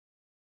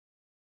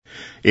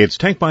It's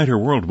TechBiter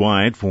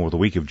Worldwide for the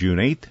week of June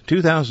 8th,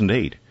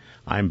 2008.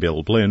 I'm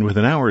Bill Blinn with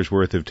an hour's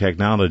worth of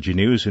technology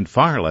news in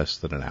far less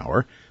than an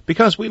hour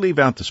because we leave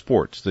out the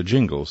sports, the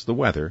jingles, the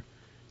weather,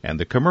 and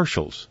the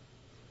commercials.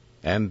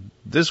 And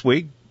this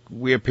week,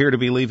 we appear to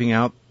be leaving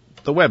out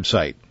the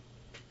website.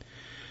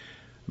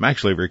 I'm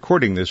actually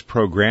recording this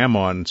program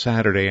on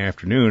Saturday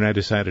afternoon. I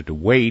decided to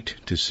wait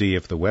to see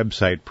if the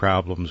website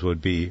problems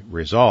would be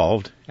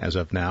resolved. As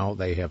of now,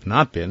 they have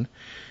not been.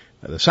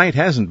 The site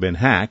hasn't been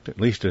hacked,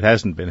 at least it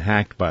hasn't been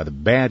hacked by the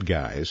bad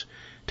guys.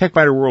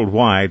 TechBiter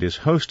Worldwide is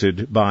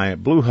hosted by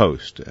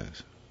Bluehost, a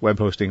web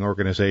hosting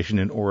organization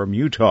in Orem,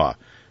 Utah.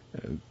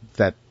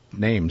 That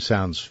name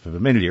sounds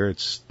familiar.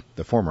 It's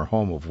the former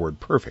home of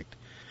WordPerfect.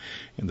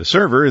 And the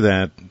server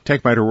that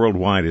TechBiter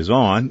Worldwide is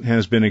on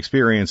has been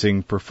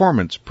experiencing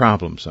performance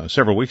problems.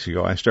 Several weeks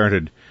ago, I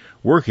started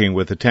working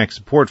with the tech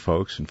support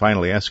folks and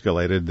finally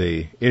escalated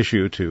the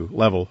issue to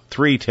level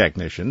 3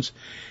 technicians,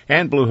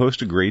 and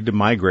Bluehost agreed to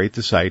migrate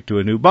the site to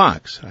a new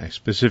box. I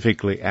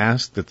specifically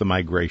asked that the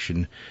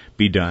migration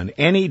be done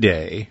any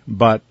day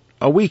but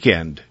a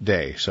weekend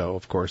day, so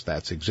of course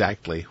that's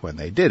exactly when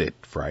they did it,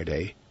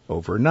 Friday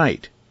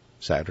overnight.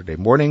 Saturday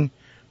morning,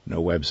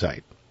 no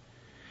website.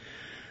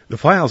 The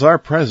files are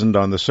present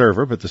on the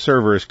server, but the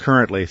server is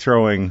currently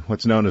throwing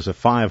what's known as a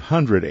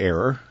 500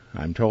 error.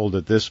 I'm told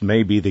that this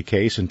may be the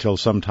case until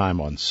sometime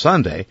on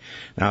Sunday.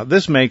 Now,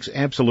 this makes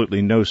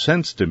absolutely no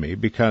sense to me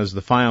because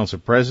the files are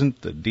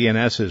present, the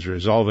DNS is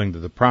resolving to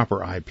the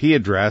proper IP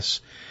address,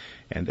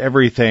 and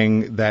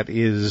everything that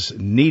is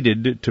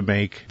needed to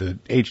make the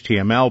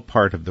HTML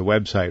part of the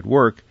website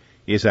work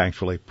is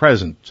actually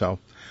present. So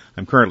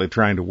I'm currently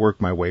trying to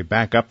work my way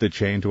back up the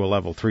chain to a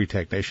level 3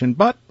 technician,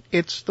 but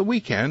it's the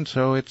weekend,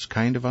 so it's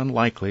kind of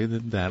unlikely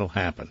that that'll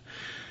happen.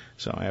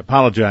 So I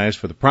apologize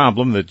for the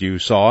problem that you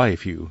saw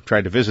if you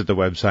tried to visit the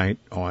website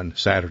on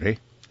Saturday.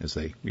 As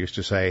they used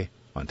to say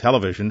on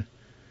television,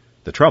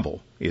 the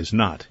trouble is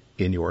not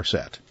in your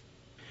set.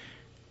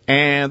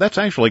 And that's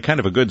actually kind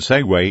of a good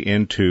segue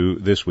into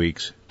this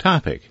week's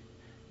topic.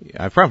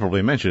 I've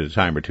probably mentioned a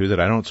time or two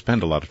that I don't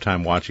spend a lot of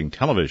time watching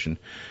television,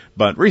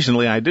 but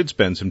recently I did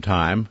spend some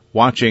time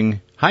watching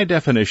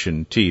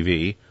high-definition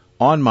TV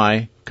on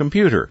my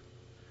computer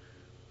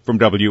from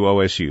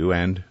WOSU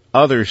and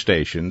other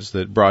stations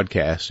that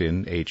broadcast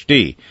in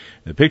HD.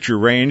 The picture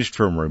ranged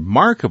from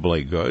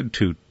remarkably good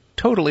to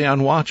totally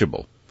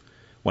unwatchable.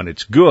 When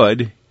it's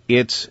good,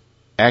 it's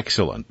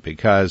excellent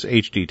because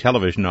HD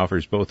television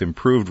offers both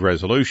improved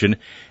resolution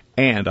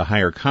and a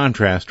higher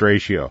contrast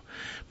ratio.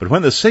 But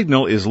when the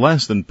signal is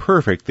less than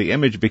perfect, the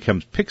image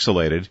becomes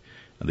pixelated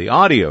and the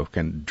audio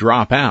can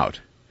drop out.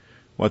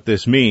 What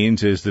this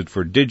means is that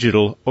for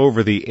digital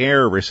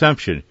over-the-air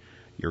reception,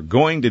 you're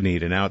going to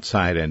need an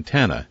outside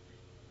antenna,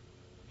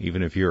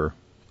 even if you're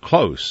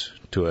close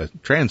to a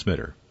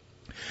transmitter.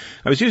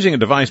 I was using a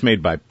device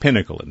made by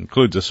Pinnacle. It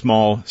includes a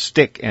small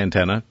stick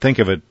antenna. Think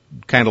of it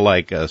kind of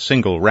like a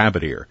single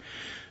rabbit ear.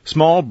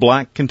 Small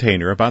black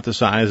container about the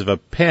size of a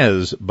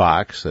Pez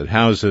box that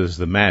houses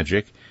the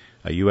Magic,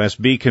 a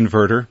USB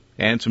converter,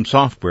 and some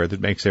software that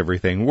makes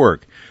everything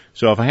work.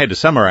 So if I had to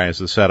summarize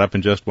the setup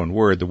in just one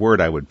word, the word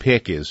I would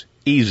pick is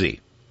easy.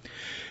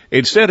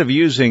 Instead of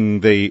using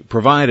the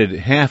provided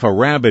half a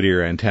rabbit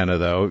ear antenna,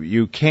 though,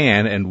 you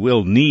can and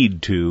will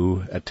need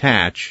to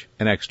attach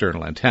an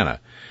external antenna.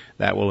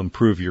 That will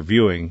improve your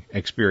viewing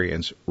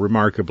experience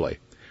remarkably.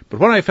 But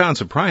what I found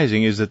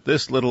surprising is that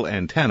this little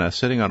antenna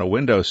sitting on a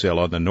windowsill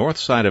on the north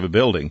side of a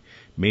building,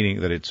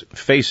 meaning that it's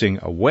facing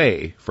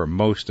away from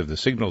most of the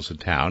signals in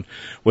town,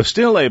 was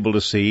still able to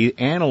see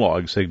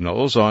analog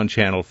signals on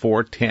channel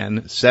 4,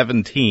 10,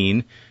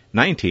 17,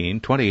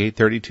 19, 28,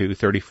 32,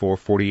 34,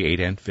 48,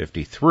 and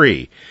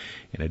 53.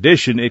 In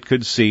addition, it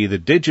could see the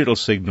digital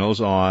signals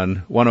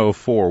on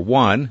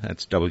 104.1,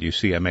 that's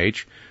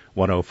WCMH,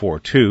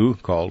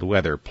 104.2, called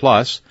Weather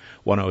Plus,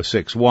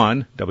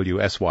 106.1,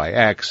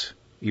 WSYX,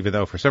 even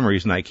though for some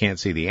reason I can't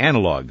see the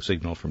analog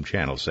signal from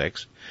Channel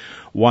 6,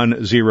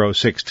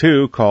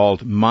 1062,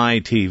 called My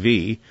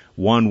TV,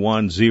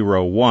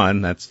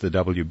 1101, that's the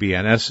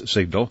WBNS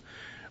signal,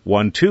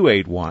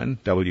 1281,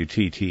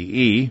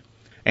 WTTE,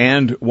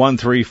 and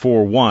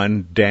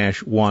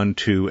 1341-1,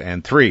 2,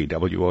 and 3,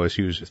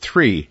 WOSU's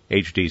 3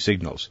 HD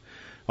signals.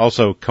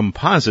 Also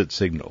composite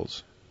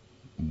signals,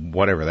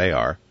 whatever they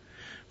are,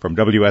 from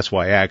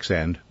WSYX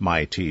and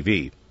My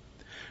TV.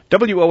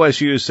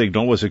 WOSU's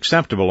signal was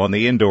acceptable on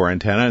the indoor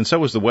antenna, and so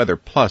was the Weather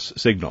Plus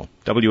signal.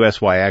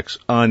 WSYX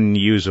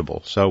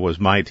unusable, so was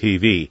My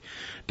TV.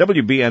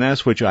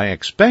 WBNS, which I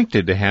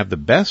expected to have the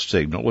best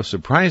signal, was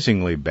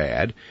surprisingly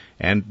bad,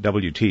 and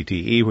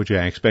WTTE, which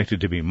I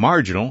expected to be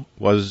marginal,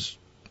 was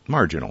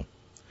marginal.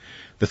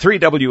 The 3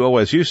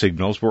 WOSU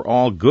signals were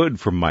all good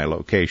from my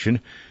location.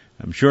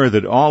 I'm sure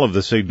that all of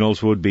the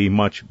signals would be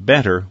much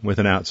better with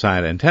an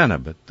outside antenna,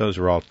 but those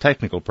are all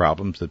technical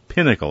problems that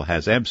Pinnacle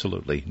has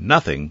absolutely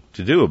nothing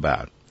to do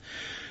about.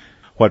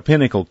 What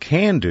Pinnacle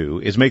can do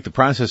is make the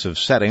process of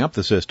setting up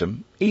the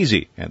system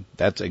easy, and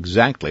that's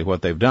exactly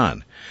what they've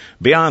done.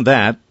 Beyond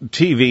that,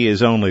 TV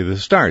is only the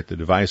start. The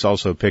device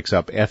also picks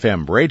up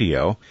FM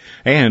radio,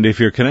 and if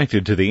you're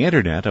connected to the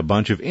Internet, a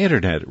bunch of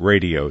Internet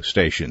radio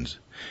stations.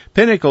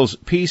 Pinnacle's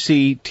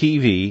PC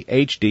TV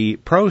HD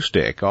Pro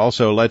Stick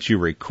also lets you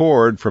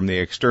record from the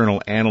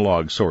external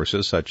analog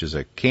sources such as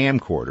a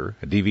camcorder,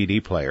 a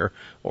DVD player,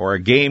 or a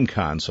game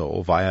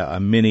console via a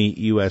mini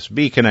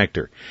USB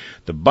connector.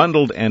 The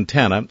bundled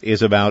antenna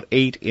is about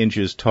 8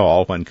 inches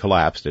tall. When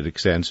collapsed, it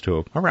extends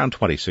to around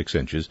 26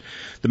 inches.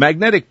 The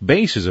magnetic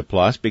base is a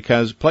plus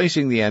because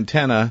placing the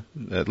antenna,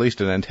 at least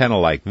an antenna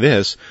like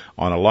this,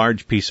 on a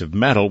large piece of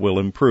metal will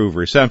improve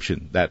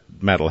reception. That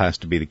metal has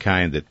to be the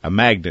kind that a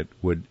magnet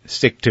would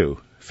stick to,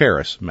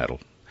 ferrous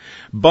metal.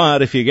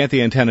 But if you get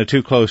the antenna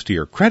too close to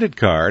your credit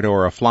card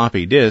or a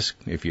floppy disk,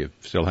 if you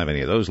still have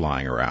any of those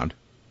lying around,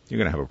 you're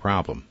going to have a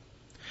problem.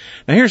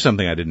 Now here's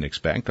something I didn't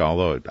expect,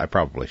 although I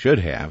probably should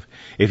have.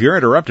 If you're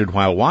interrupted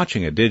while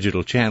watching a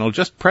digital channel,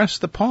 just press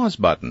the pause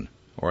button,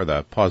 or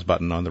the pause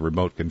button on the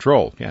remote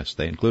control. Yes,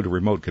 they include a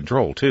remote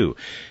control too.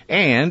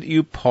 And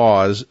you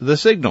pause the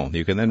signal.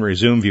 You can then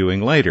resume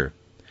viewing later.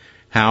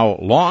 How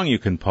long you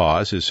can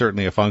pause is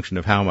certainly a function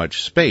of how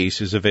much space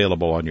is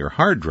available on your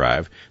hard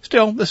drive.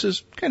 Still, this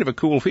is kind of a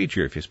cool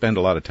feature if you spend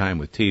a lot of time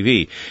with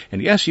TV.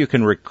 And yes, you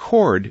can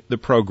record the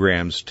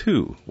programs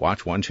too.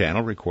 Watch one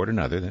channel, record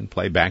another, then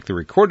play back the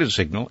recorded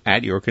signal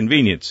at your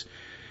convenience.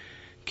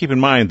 Keep in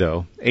mind,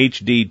 though,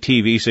 HD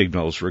TV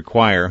signals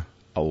require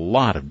a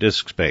lot of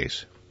disk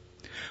space.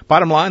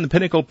 Bottom line, the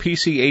Pinnacle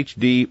PC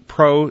HD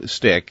Pro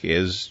Stick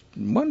is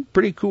one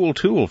pretty cool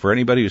tool for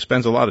anybody who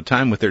spends a lot of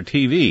time with their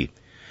TV.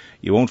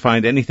 You won't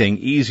find anything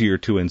easier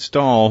to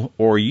install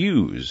or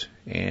use,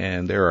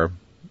 and there are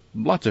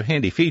lots of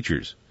handy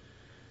features.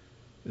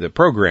 The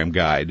program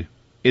guide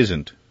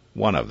isn't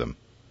one of them.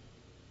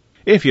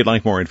 If you'd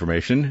like more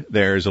information,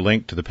 there's a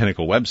link to the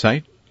Pinnacle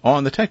website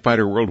on the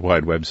TechBiter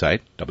Worldwide website,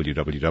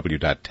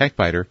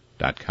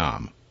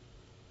 www.techbiter.com.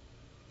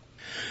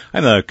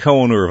 I'm the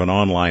co-owner of an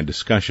online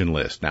discussion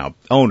list. Now,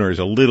 owner is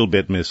a little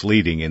bit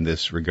misleading in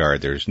this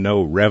regard. There's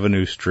no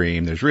revenue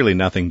stream. There's really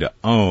nothing to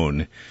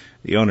own.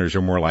 The owners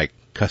are more like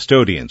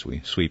custodians.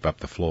 We sweep up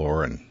the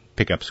floor and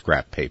pick up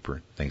scrap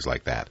paper, things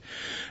like that.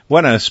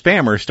 When a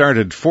spammer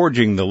started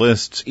forging the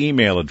list's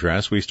email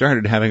address, we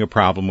started having a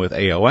problem with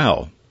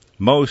AOL.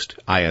 Most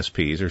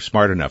ISPs are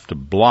smart enough to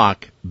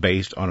block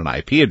based on an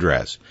IP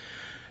address,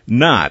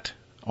 not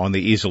on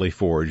the easily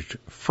forged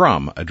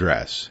from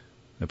address.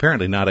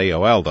 Apparently not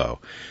AOL, though.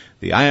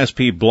 The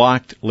ISP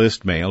blocked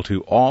list mail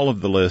to all of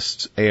the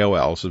list's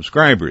AOL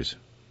subscribers.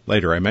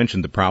 Later, I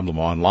mentioned the problem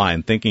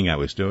online, thinking I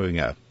was doing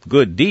a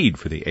good deed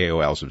for the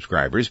AOL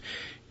subscribers.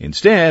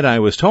 Instead, I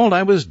was told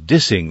I was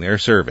dissing their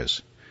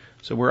service.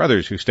 So were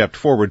others who stepped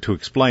forward to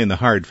explain the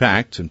hard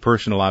facts and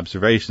personal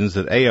observations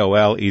that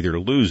AOL either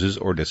loses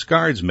or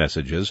discards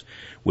messages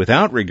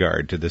without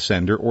regard to the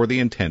sender or the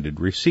intended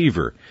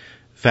receiver.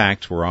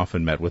 Facts were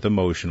often met with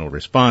emotional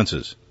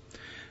responses.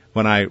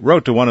 When I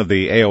wrote to one of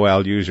the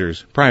AOL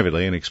users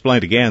privately and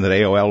explained again that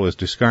AOL was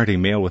discarding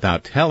mail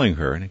without telling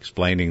her and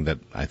explaining that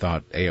I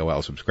thought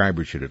AOL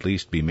subscribers should at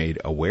least be made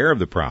aware of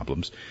the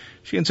problems,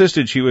 she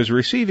insisted she was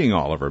receiving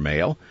all of her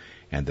mail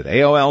and that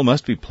AOL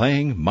must be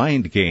playing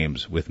mind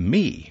games with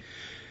me.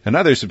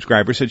 Another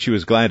subscriber said she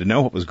was glad to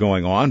know what was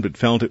going on but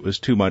felt it was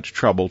too much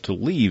trouble to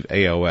leave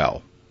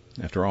AOL.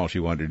 After all,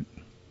 she wondered,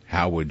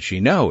 how would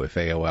she know if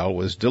AOL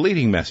was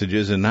deleting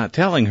messages and not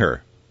telling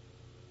her?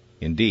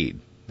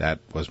 Indeed. That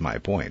was my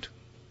point.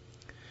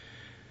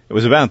 It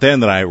was about then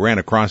that I ran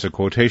across a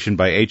quotation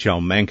by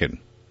H.L. Mencken.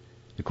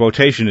 The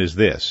quotation is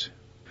this: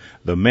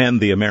 "The men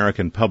the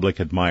American public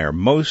admire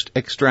most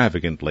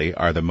extravagantly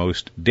are the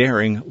most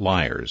daring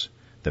liars.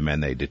 The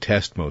men they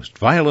detest most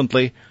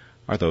violently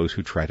are those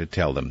who try to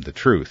tell them the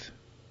truth."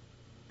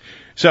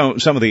 So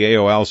some of the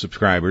AOL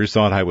subscribers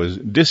thought I was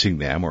dissing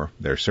them or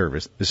their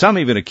service. Some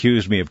even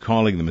accused me of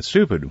calling them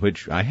stupid,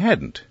 which I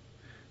hadn't.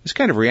 This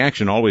kind of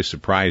reaction always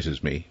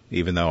surprises me,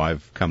 even though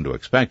I've come to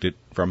expect it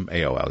from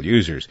AOL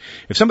users.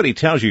 If somebody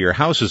tells you your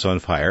house is on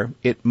fire,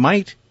 it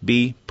might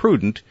be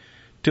prudent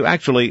to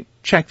actually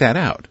check that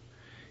out.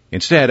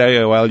 Instead,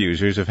 AOL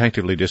users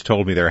effectively just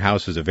told me their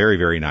house is a very,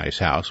 very nice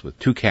house with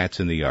 2 cats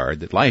in the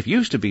yard, that life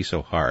used to be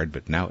so hard,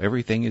 but now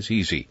everything is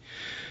easy.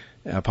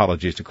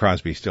 Apologies to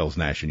Crosby, Stills,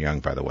 Nash &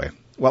 Young, by the way.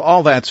 Well,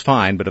 all that's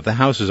fine, but if the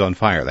house is on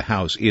fire, the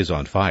house is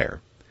on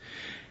fire.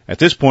 At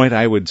this point,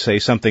 I would say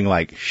something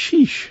like,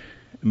 sheesh,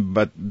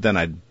 but then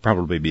I'd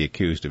probably be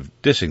accused of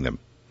dissing them.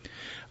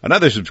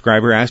 Another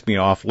subscriber asked me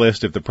off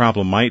list if the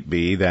problem might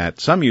be that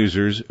some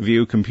users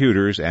view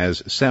computers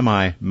as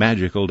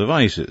semi-magical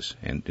devices,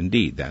 and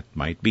indeed that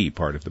might be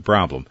part of the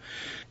problem.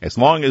 As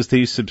long as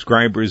these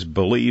subscribers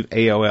believe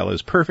AOL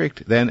is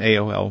perfect, then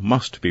AOL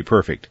must be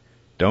perfect.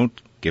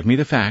 Don't give me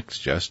the facts,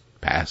 just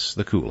pass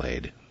the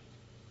Kool-Aid.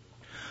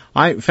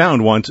 I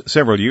found once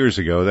several years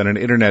ago that an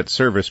internet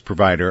service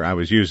provider I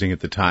was using at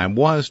the time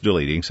was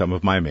deleting some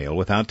of my mail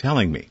without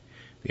telling me.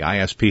 The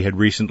ISP had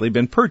recently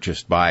been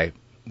purchased by,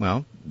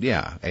 Well,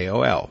 yeah,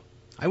 AOL.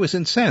 I was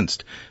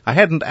incensed. I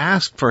hadn't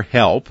asked for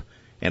help,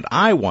 and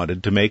I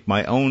wanted to make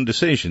my own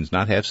decisions,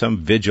 not have some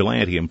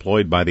vigilante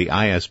employed by the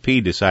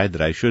ISP decide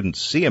that I shouldn't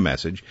see a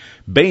message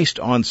based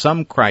on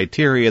some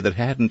criteria that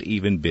hadn't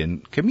even been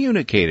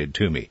communicated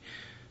to me.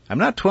 I'm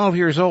not 12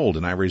 years old,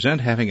 and I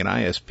resent having an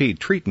ISP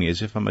treat me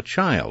as if I'm a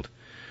child.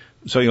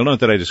 So you'll note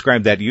that I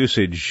described that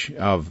usage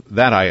of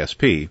that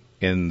ISP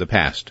in the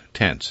past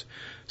tense.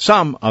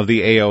 Some of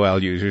the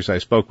AOL users I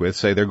spoke with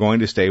say they're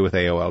going to stay with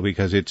AOL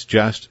because it's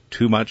just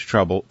too much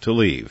trouble to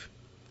leave.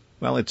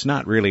 Well, it's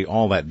not really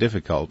all that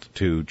difficult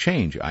to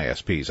change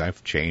ISPs.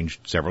 I've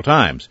changed several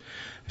times.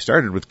 I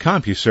started with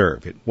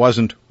CompuServe. It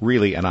wasn't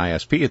really an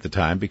ISP at the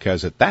time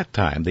because at that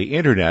time the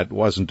Internet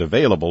wasn't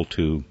available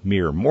to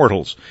mere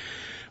mortals.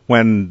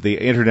 When the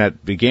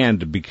Internet began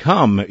to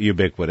become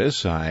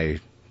ubiquitous, I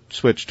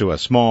switched to a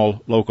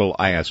small local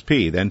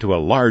ISP, then to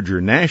a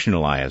larger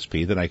national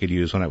ISP that I could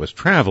use when I was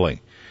traveling.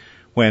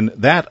 When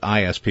that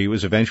ISP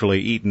was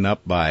eventually eaten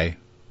up by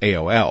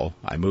AOL,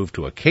 I moved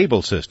to a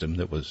cable system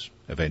that was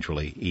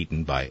eventually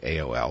eaten by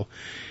AOL,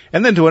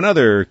 and then to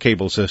another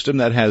cable system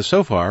that has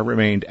so far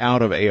remained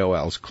out of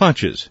AOL's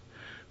clutches.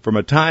 From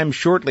a time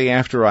shortly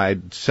after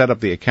I'd set up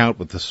the account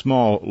with the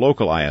small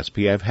local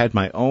ISP, I've had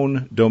my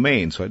own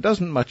domain, so it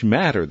doesn't much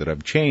matter that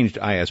I've changed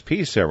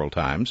ISPs several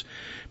times,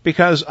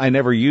 because I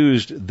never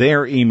used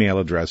their email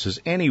addresses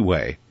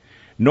anyway.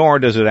 Nor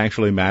does it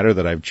actually matter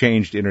that I've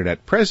changed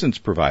Internet presence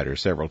provider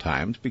several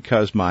times,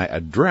 because my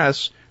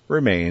address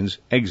remains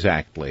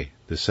exactly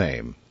the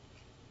same.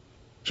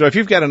 So if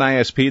you've got an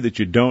ISP that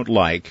you don't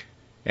like,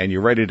 and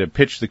you're ready to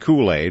pitch the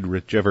Kool-Aid,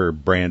 whichever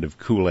brand of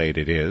Kool-Aid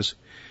it is,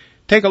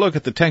 take a look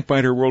at the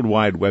TechBiter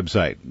Worldwide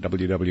website,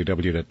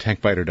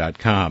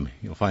 www.techbiter.com.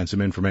 You'll find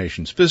some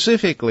information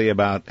specifically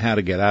about how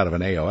to get out of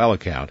an AOL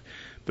account,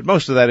 but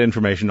most of that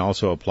information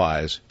also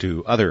applies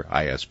to other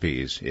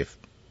ISPs if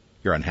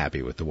you're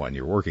unhappy with the one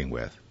you're working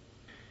with.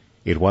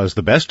 It was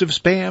the best of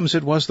spams,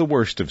 it was the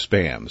worst of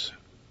spams.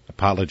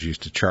 Apologies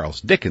to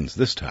Charles Dickens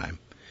this time.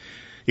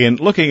 In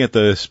looking at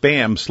the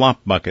spam slop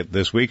bucket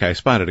this week, I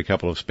spotted a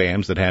couple of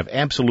spams that have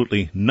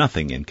absolutely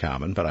nothing in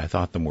common, but I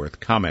thought them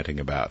worth commenting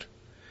about.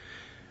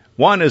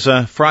 One is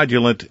a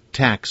fraudulent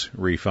tax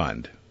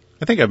refund.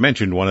 I think I've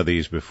mentioned one of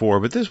these before,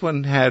 but this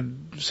one had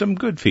some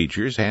good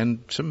features and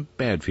some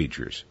bad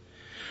features.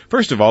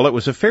 First of all, it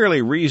was a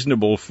fairly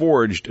reasonable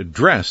forged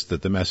address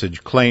that the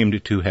message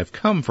claimed to have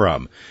come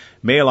from.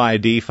 Mail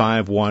ID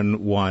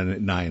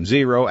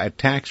 51190 at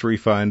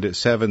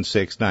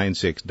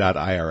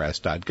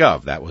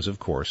taxrefund7696.irs.gov. That was, of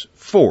course,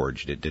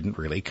 forged. It didn't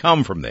really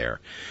come from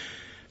there.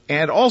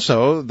 And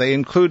also, they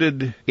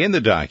included in the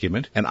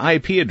document an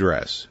IP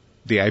address,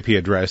 the IP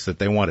address that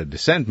they wanted to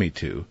send me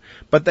to,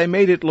 but they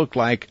made it look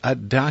like a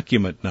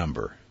document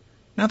number.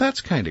 Now, that's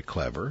kind of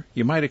clever.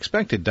 You might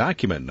expect a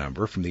document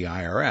number from the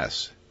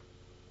IRS.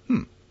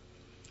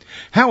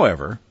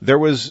 However, there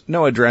was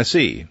no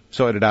addressee,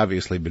 so it had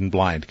obviously been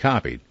blind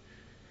copied.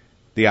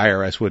 The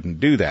IRS wouldn't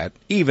do that,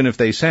 even if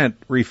they sent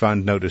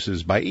refund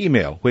notices by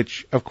email,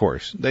 which, of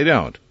course, they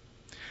don't.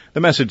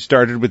 The message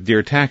started with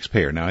Dear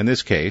Taxpayer. Now, in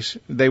this case,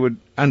 they would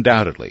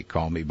undoubtedly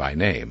call me by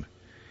name.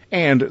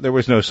 And there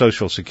was no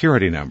social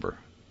security number.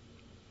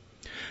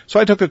 So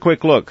I took a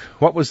quick look.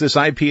 What was this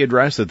IP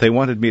address that they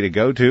wanted me to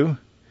go to?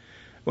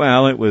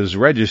 Well, it was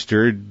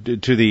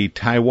registered to the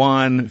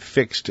Taiwan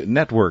Fixed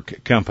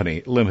Network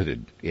Company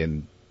Limited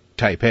in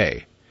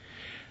Taipei.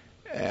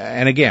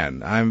 And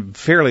again, I'm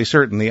fairly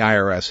certain the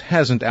IRS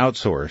hasn't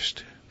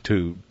outsourced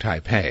to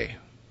Taipei.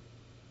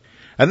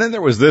 And then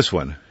there was this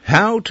one.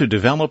 How to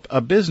develop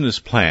a business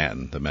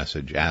plan, the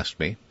message asked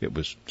me. It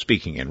was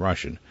speaking in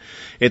Russian.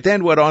 It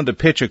then went on to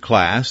pitch a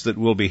class that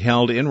will be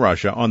held in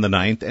Russia on the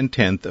 9th and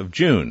 10th of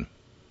June.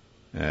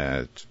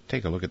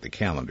 Take a look at the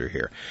calendar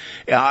here.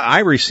 I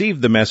received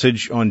the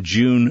message on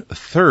June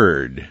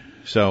 3rd,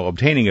 so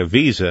obtaining a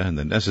visa and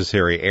the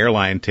necessary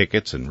airline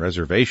tickets and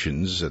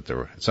reservations at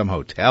some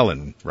hotel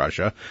in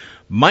Russia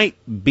might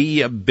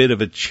be a bit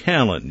of a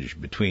challenge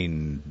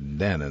between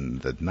then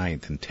and the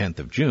 9th and 10th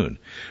of June.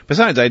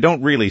 Besides, I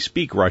don't really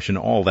speak Russian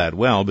all that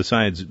well,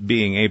 besides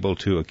being able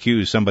to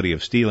accuse somebody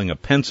of stealing a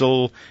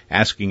pencil,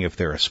 asking if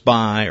they're a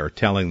spy, or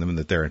telling them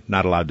that they're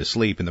not allowed to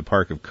sleep in the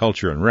Park of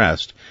Culture and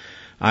Rest.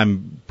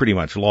 I'm pretty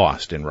much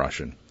lost in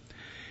Russian.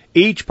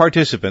 Each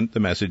participant, the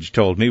message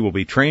told me, will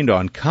be trained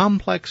on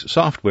complex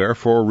software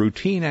for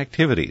routine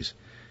activities.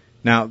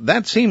 Now,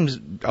 that seems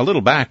a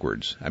little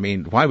backwards. I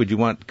mean, why would you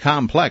want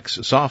complex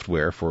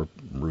software for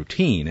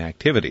routine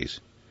activities?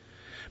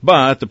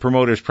 But the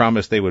promoters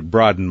promised they would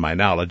broaden my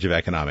knowledge of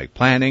economic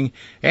planning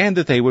and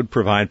that they would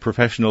provide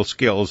professional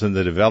skills in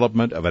the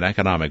development of an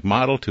economic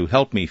model to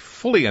help me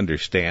fully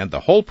understand the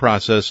whole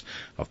process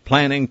of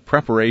planning,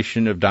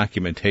 preparation of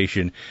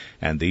documentation,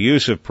 and the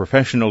use of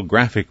professional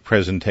graphic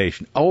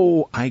presentation.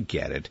 Oh, I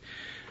get it.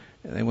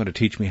 They want to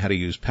teach me how to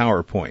use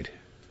PowerPoint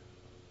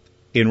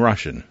in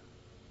Russian.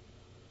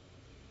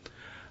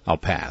 I'll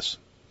pass.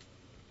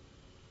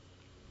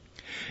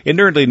 In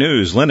Nerdly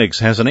News, Linux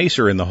has an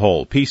Acer in the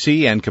hole.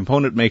 PC and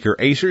component maker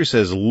Acer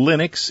says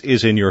Linux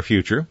is in your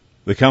future.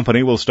 The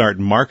company will start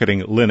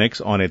marketing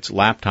Linux on its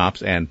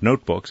laptops and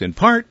notebooks, in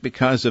part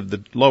because of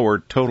the lower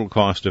total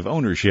cost of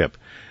ownership.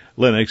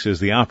 Linux is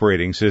the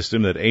operating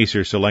system that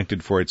Acer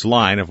selected for its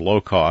line of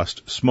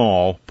low-cost,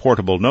 small,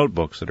 portable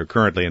notebooks that are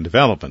currently in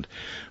development.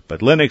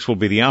 But Linux will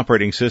be the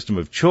operating system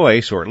of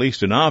choice, or at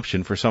least an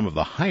option, for some of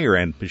the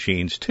higher-end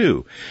machines,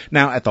 too.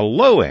 Now, at the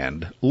low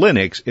end,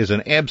 Linux is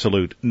an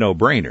absolute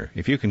no-brainer.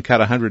 If you can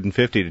cut $150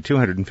 to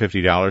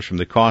 $250 from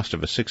the cost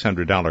of a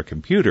 $600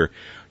 computer,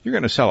 you're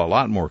going to sell a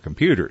lot more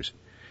computers.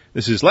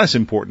 This is less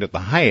important at the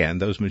high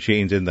end, those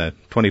machines in the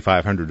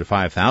 $2,500 to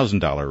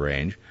 $5,000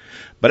 range.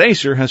 But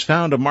Acer has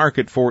found a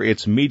market for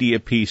its media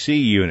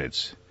PC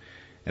units.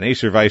 An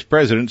Acer vice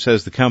president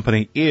says the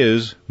company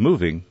is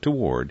moving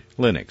toward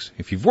Linux.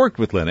 If you've worked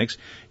with Linux,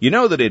 you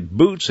know that it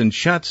boots and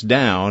shuts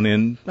down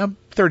in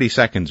 30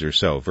 seconds or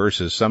so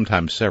versus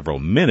sometimes several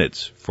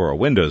minutes for a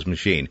Windows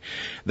machine.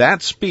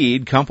 That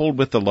speed, coupled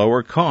with the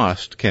lower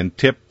cost, can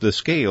tip the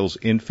scales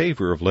in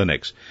favor of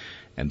Linux.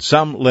 And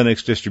some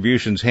Linux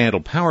distributions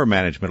handle power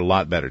management a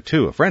lot better,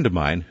 too. A friend of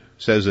mine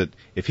says that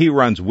if he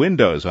runs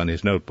Windows on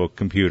his notebook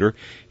computer,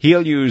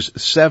 he'll use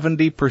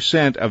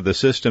 70% of the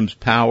system's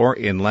power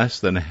in less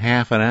than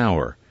half an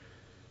hour.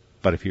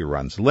 But if he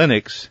runs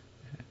Linux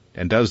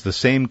and does the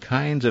same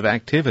kinds of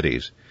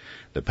activities,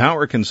 the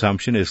power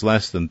consumption is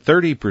less than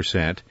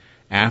 30%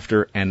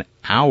 after an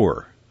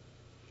hour.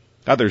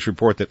 Others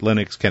report that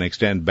Linux can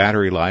extend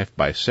battery life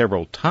by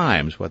several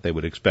times what they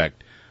would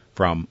expect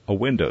from a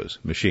Windows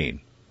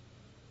machine.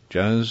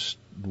 Just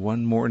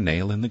one more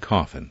nail in the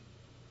coffin.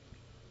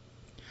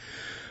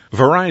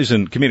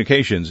 Verizon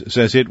Communications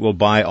says it will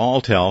buy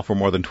Alltel for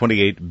more than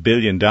 $28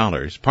 billion.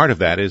 Part of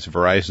that is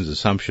Verizon's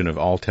assumption of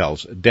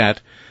Alltel's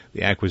debt.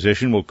 The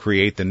acquisition will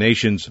create the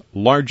nation's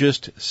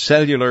largest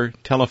cellular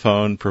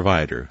telephone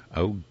provider.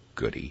 Oh,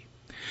 goody.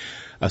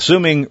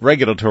 Assuming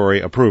regulatory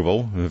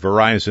approval,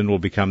 Verizon will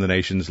become the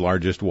nation's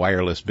largest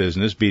wireless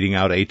business, beating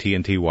out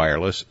AT&T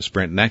Wireless,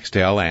 Sprint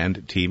Nextel,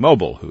 and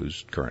T-Mobile,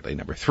 who's currently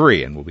number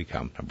 3 and will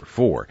become number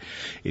 4.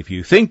 If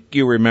you think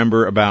you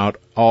remember about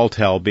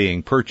Alltel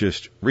being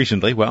purchased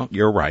recently, well,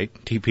 you're right.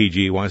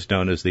 TPG, once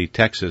known as the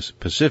Texas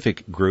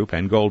Pacific Group,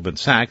 and Goldman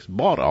Sachs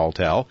bought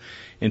Alltel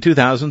in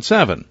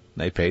 2007.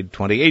 They paid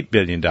 $28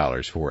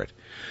 billion for it.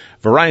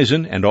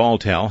 Verizon and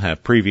Alltel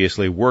have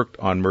previously worked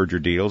on merger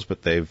deals,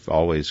 but they've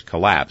always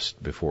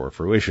collapsed before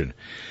fruition,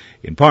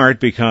 in part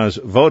because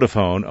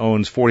Vodafone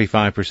owns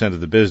 45%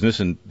 of the business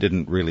and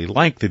didn't really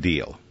like the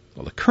deal.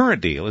 Well, the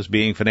current deal is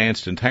being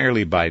financed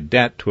entirely by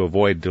debt to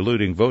avoid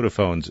diluting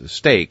Vodafone's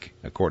stake,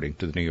 according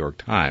to the New York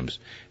Times,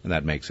 and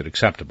that makes it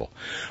acceptable.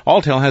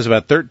 Alltel has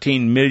about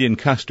 13 million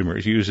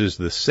customers, uses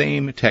the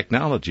same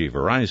technology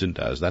Verizon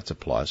does. That's a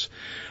plus.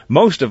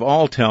 Most of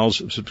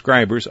Alltel's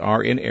subscribers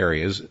are in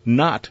areas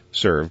not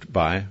served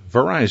by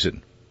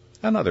Verizon.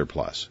 Another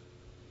plus.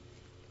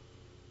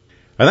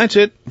 And that's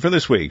it for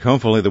this week.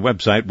 Hopefully the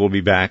website will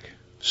be back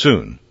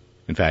soon.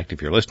 In fact,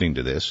 if you're listening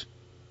to this,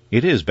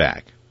 it is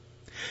back.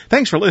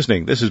 Thanks for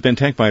listening. This has been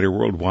TechBiter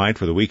Worldwide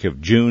for the week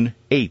of June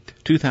 8,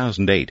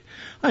 2008.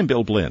 I'm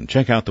Bill Blinn.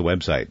 Check out the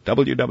website,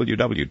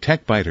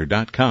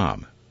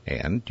 www.techbiter.com,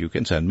 and you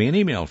can send me an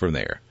email from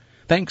there.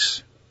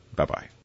 Thanks. Bye-bye.